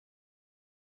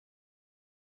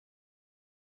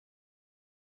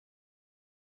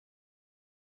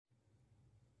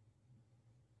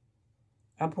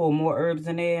I pulled more herbs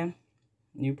in there.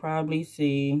 You probably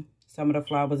see some of the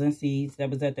flowers and seeds that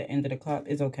was at the end of the cup.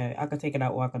 It's okay. I could take it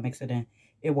out or I could mix it in.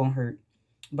 It won't hurt.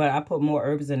 But I put more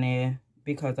herbs in there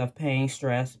because of pain,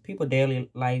 stress, people daily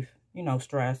life, you know,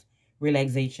 stress,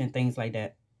 relaxation, things like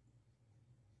that.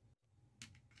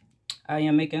 I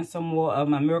am making some more of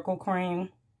my miracle cream.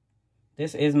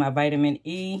 This is my vitamin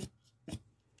E.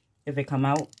 If it come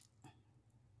out.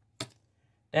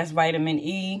 That's vitamin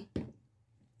E,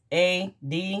 A,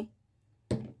 D,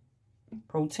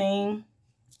 protein.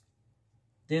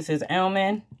 This is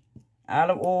almond,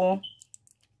 olive oil.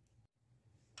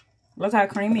 Look how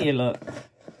creamy it look.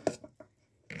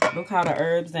 Look how the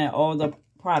herbs and all the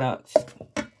products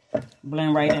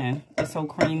blend right in. It's so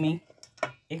creamy.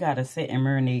 It gotta sit and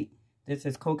marinate. This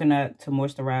is coconut to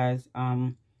moisturize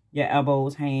your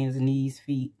elbows, hands, knees,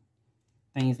 feet,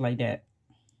 things like that.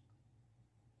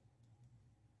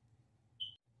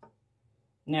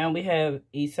 Now we have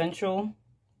essential.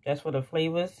 That's for the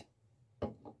flavors.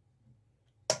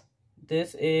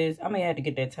 This is, I may have to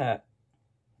get that top.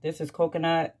 This is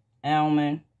coconut,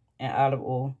 almond, and olive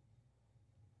oil.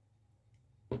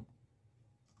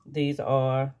 These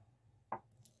are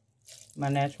my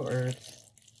natural herbs.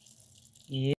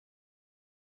 Yeah.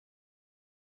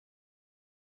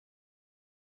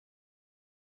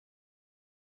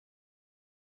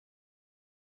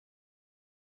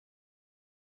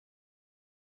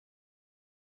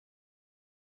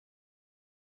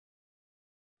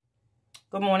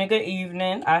 Good morning, good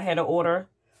evening. I had an order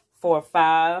for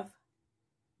 5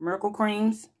 miracle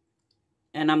creams.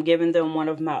 And I'm giving them one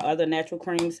of my other natural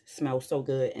creams. Smells so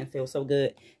good and feels so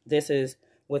good. This is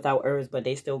without herbs, but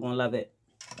they still gonna love it.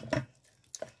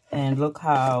 And look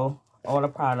how all the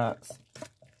products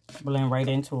blend right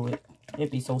into it.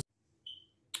 It'd be so...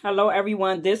 Hello,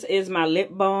 everyone. This is my lip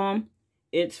balm.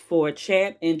 It's for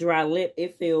chapped and dry lip.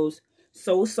 It feels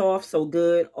so soft, so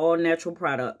good. All natural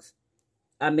products.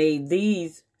 I made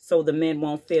these so the men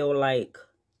won't feel like...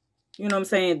 You know what I'm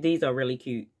saying? These are really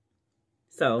cute.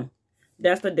 So...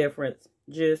 That's the difference.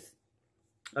 Just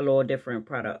a little different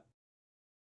product.